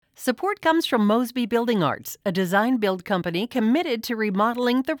Support comes from Mosby Building Arts, a design-build company committed to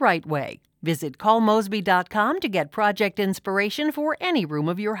remodeling the right way. Visit callmosby.com to get project inspiration for any room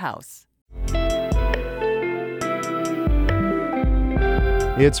of your house.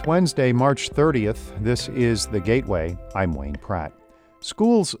 It's Wednesday, March 30th. This is The Gateway. I'm Wayne Pratt.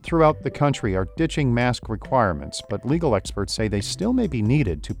 Schools throughout the country are ditching mask requirements, but legal experts say they still may be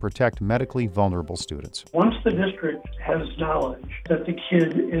needed to protect medically vulnerable students. Once the district has knowledge that the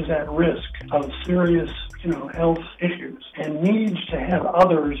kid is at risk of serious, health issues and needs to have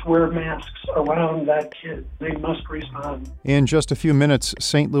others wear masks around that kid, they must respond. In just a few minutes,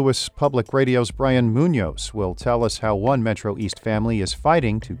 St. Louis Public Radio's Brian Munoz will tell us how one Metro East family is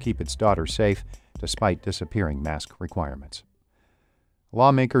fighting to keep its daughter safe despite disappearing mask requirements.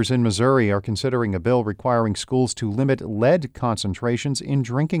 Lawmakers in Missouri are considering a bill requiring schools to limit lead concentrations in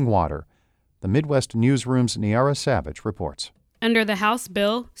drinking water. The Midwest Newsroom's Niara Savage reports. Under the House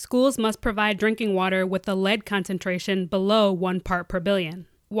bill, schools must provide drinking water with a lead concentration below 1 part per billion.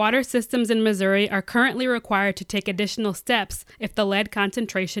 Water systems in Missouri are currently required to take additional steps if the lead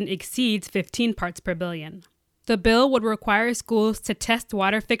concentration exceeds 15 parts per billion. The bill would require schools to test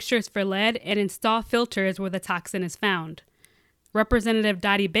water fixtures for lead and install filters where the toxin is found. Representative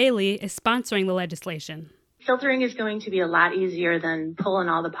Dottie Bailey is sponsoring the legislation. Filtering is going to be a lot easier than pulling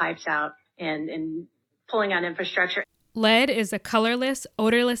all the pipes out and pulling out infrastructure. Lead is a colorless,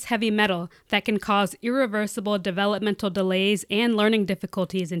 odorless heavy metal that can cause irreversible developmental delays and learning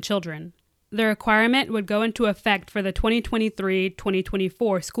difficulties in children. The requirement would go into effect for the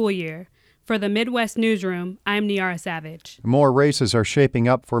 2023-2024 school year. For the Midwest Newsroom, I'm Niara Savage. More races are shaping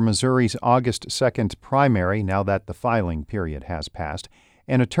up for Missouri's August 2nd primary now that the filing period has passed.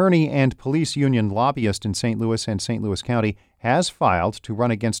 An attorney and police union lobbyist in St. Louis and St. Louis County has filed to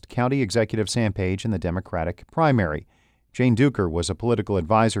run against County Executive Sam Page in the Democratic primary. Jane Duker was a political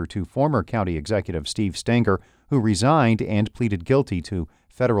advisor to former County Executive Steve Stenger, who resigned and pleaded guilty to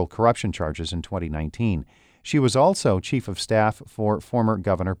federal corruption charges in 2019. She was also chief of staff for former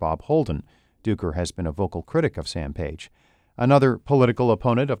Governor Bob Holden. Duker has been a vocal critic of Sam Page. Another political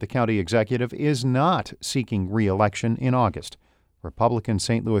opponent of the county executive is not seeking re-election in August. Republican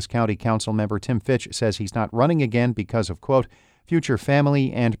St. Louis County Council member Tim Fitch says he's not running again because of, quote, future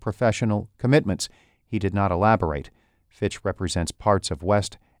family and professional commitments. He did not elaborate. Fitch represents parts of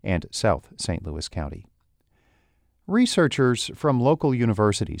West and South St. Louis County. Researchers from local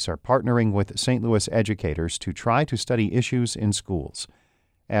universities are partnering with St. Louis educators to try to study issues in schools.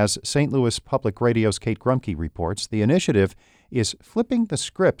 As St. Louis Public Radio's Kate Grumke reports, the initiative is flipping the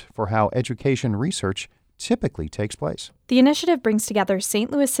script for how education research typically takes place. The initiative brings together St.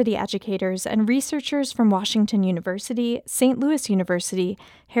 Louis City educators and researchers from Washington University, St. Louis University,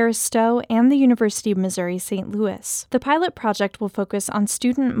 Harris Stowe, and the University of Missouri St. Louis. The pilot project will focus on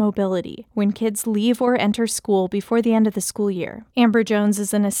student mobility when kids leave or enter school before the end of the school year. Amber Jones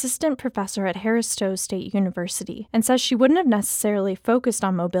is an assistant professor at Harris Stowe State University and says she wouldn't have necessarily focused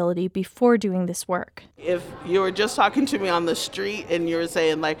on mobility before doing this work. If you were just talking to me on the street and you were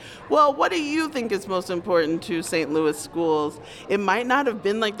saying well, what do you think is most important to St. Louis schools? It might not have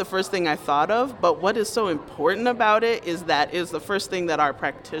been the first thing I thought of, but what is so important about it is that is the first thing that our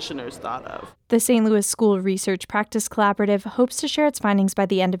practitioners thought of. The St. Louis School Research Practice Collaborative hopes to share its findings by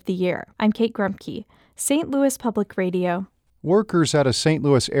the end of the year. I'm Kate Grumke, St. Louis Public Radio. Workers at a St.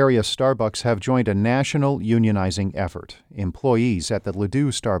 Louis area Starbucks have joined a national unionizing effort. Employees at the Ladue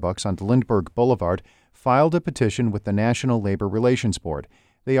Starbucks on Lindbergh Boulevard filed a petition with the National Labor Relations Board.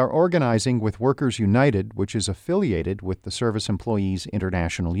 They are organizing with Workers United, which is affiliated with the Service Employees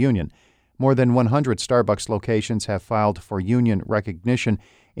International Union. More than 100 Starbucks locations have filed for union recognition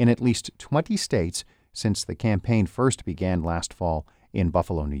in at least 20 states since the campaign first began last fall in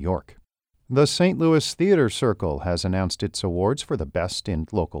Buffalo, New York. The St. Louis Theater Circle has announced its awards for the best in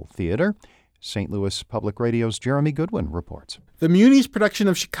local theater. St. Louis Public Radio's Jeremy Goodwin reports. The Muni's production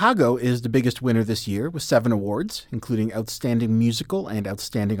of Chicago is the biggest winner this year with 7 awards, including Outstanding Musical and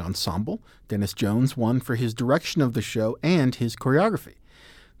Outstanding Ensemble. Dennis Jones won for his direction of the show and his choreography.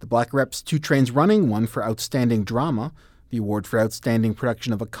 The Black Reps 2 Trains Running won for Outstanding Drama. The award for Outstanding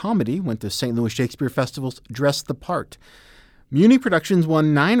Production of a Comedy went to St. Louis Shakespeare Festival's Dress the Part. Muni Productions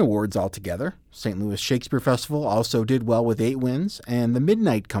won 9 awards altogether. St. Louis Shakespeare Festival also did well with 8 wins, and the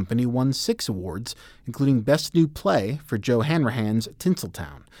Midnight Company won 6 awards, including Best New Play for Joe Hanrahan's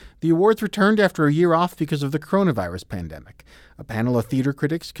Tinseltown. The awards returned after a year off because of the coronavirus pandemic. A panel of theater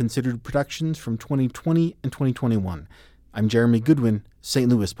critics considered productions from 2020 and 2021. I'm Jeremy Goodwin, St.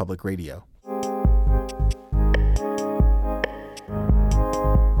 Louis Public Radio.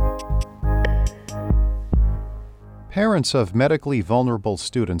 Parents of medically vulnerable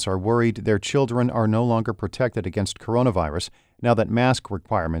students are worried their children are no longer protected against coronavirus now that mask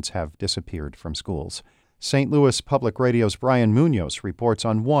requirements have disappeared from schools. St. Louis Public Radio's Brian Munoz reports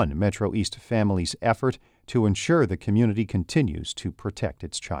on one Metro East family's effort to ensure the community continues to protect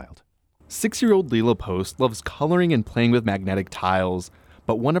its child. 6-year-old Leela Post loves coloring and playing with magnetic tiles,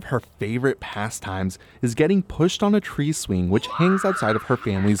 but one of her favorite pastimes is getting pushed on a tree swing which hangs outside of her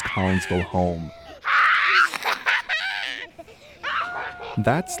family's Collinsville home.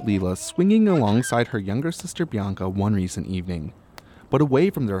 That's Leela swinging alongside her younger sister Bianca one recent evening. But away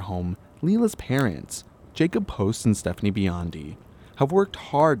from their home, Leela's parents, Jacob Post and Stephanie Biondi, have worked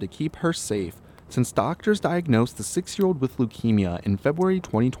hard to keep her safe since doctors diagnosed the 6-year-old with leukemia in February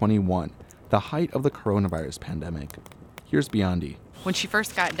 2021, the height of the coronavirus pandemic. Here's Biondi. When she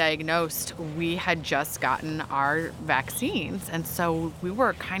first got diagnosed, we had just gotten our vaccines, and so we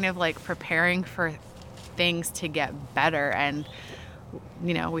were kind of like preparing for things to get better, and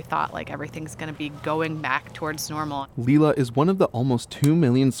we thought like everything's going to be going back towards normal. Leela is one of the almost 2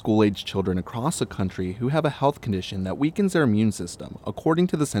 million school-age children across the country who have a health condition that weakens their immune system, according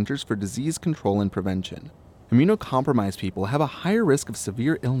to the Centers for Disease Control and Prevention. Immunocompromised people have a higher risk of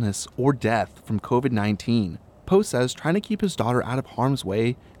severe illness or death from COVID-19. Post says trying to keep his daughter out of harm's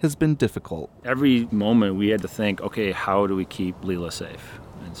way has been difficult. Every moment we had to think, okay, how do we keep Leela safe?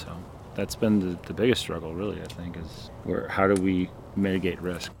 And so that's been the biggest struggle, really, I think, is how do we mitigate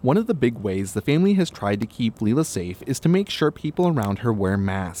risk? One of the big ways the family has tried to keep Leela safe is to make sure people around her wear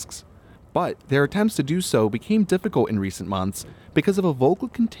masks. But their attempts to do so became difficult in recent months because of a vocal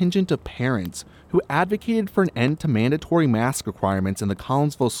contingent of parents who advocated for an end to mandatory mask requirements in the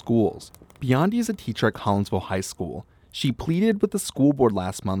Collinsville schools. Biondi is a teacher at Collinsville High School. She pleaded with the school board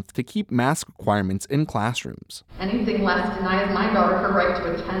last month to keep mask requirements in classrooms. Anything less denies my daughter her right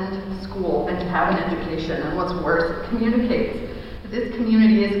to attend school and to have an education. And what's worse, it communicates that this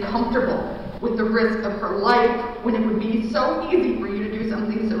community is comfortable with the risk of her life when it would be so easy for you to do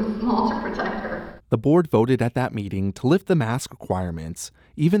something so small to protect her. The board voted at that meeting to lift the mask requirements,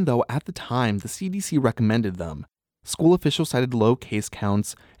 even though at the time the CDC recommended them. School officials cited low case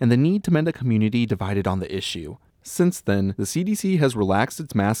counts and the need to mend a community divided on the issue. Since then, the CDC has relaxed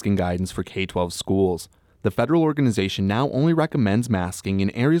its masking guidance for K-12 schools. The federal organization now only recommends masking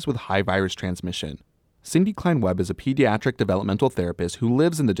in areas with high virus transmission. Cindy Klein-Webb is a pediatric developmental therapist who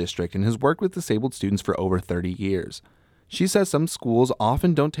lives in the district and has worked with disabled students for over 30 years. She says some schools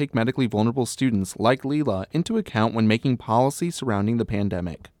often don't take medically vulnerable students, like Leela, into account when making policy surrounding the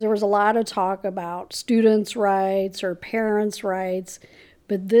pandemic. There was a lot of talk about students' rights or parents' rights,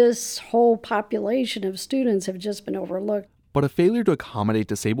 but this whole population of students have just been overlooked. But a failure to accommodate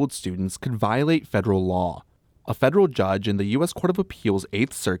disabled students could violate federal law. A federal judge in the U.S. Court of Appeals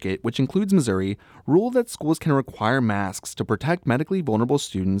 8th Circuit, which includes Missouri, ruled that schools can require masks to protect medically vulnerable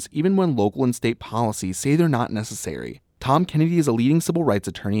students even when local and state policies say they're not necessary. Tom Kennedy is a leading civil rights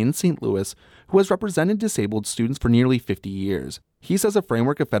attorney in St. Louis who has represented disabled students for nearly 50 years. He says a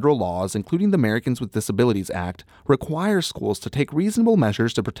framework of federal laws, including the Americans with Disabilities Act, requires schools to take reasonable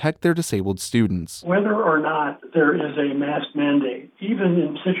measures to protect their disabled students. Whether or not there is a mask mandate, even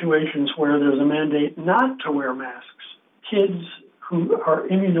in situations where there's a mandate not to wear masks, kids who are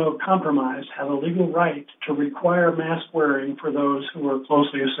immunocompromised have a legal right to require mask wearing for those who are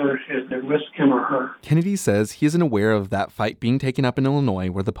closely associated with him or her. Kennedy says he isn't aware of that fight being taken up in Illinois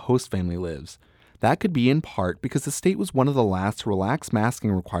where the Post family lives. That could be in part because the state was one of the last to relax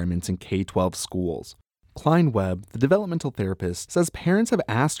masking requirements in K-12 schools. Klein-Webb, the developmental therapist, says parents have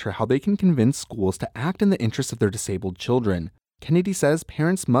asked her how they can convince schools to act in the interest of their disabled children. Kennedy says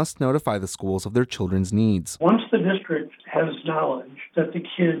parents must notify the schools of their children's needs. Once the district has knowledge that the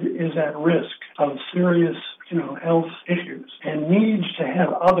kid is at risk of serious, health issues and needs to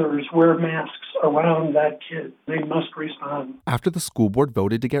have others wear masks around that kid, they must respond. After the school board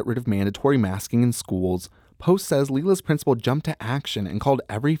voted to get rid of mandatory masking in schools, Post says Leela's principal jumped to action and called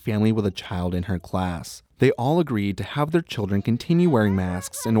every family with a child in her class. They all agreed to have their children continue wearing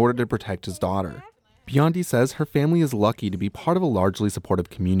masks in order to protect his daughter. Biondi says her family is lucky to be part of a largely supportive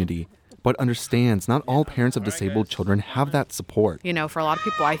community, but understands not all parents of disabled children have that support. For a lot of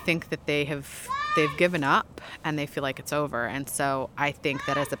people, I think that they've given up and they feel like it's over. And so I think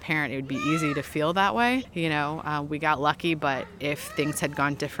that as a parent, it would be easy to feel that way. We got lucky, but if things had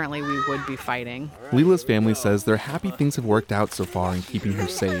gone differently, we would be fighting. Leela's family says they're happy things have worked out so far in keeping her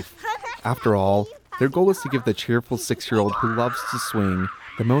safe. After all, their goal is to give the cheerful 6-year-old who loves to swing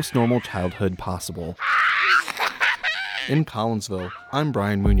the most normal childhood possible. In Collinsville, I'm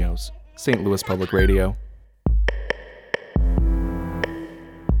Brian Munoz, St. Louis Public Radio.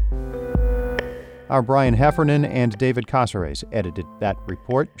 Our Brian Heffernan and David Casares edited that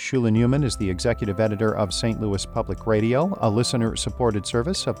report. Shula Newman is the executive editor of St. Louis Public Radio, a listener-supported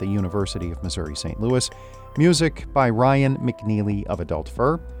service of the University of Missouri-St. Louis. Music by Ryan McNeely of Adult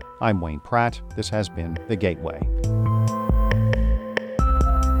Fur. I'm Wayne Pratt. This has been The Gateway.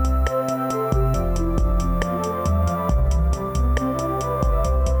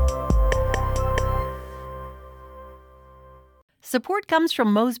 Support comes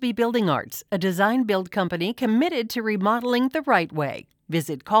from Mosby Building Arts, a design-build company committed to remodeling the right way.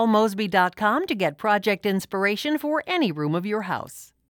 Visit callmosby.com to get project inspiration for any room of your house.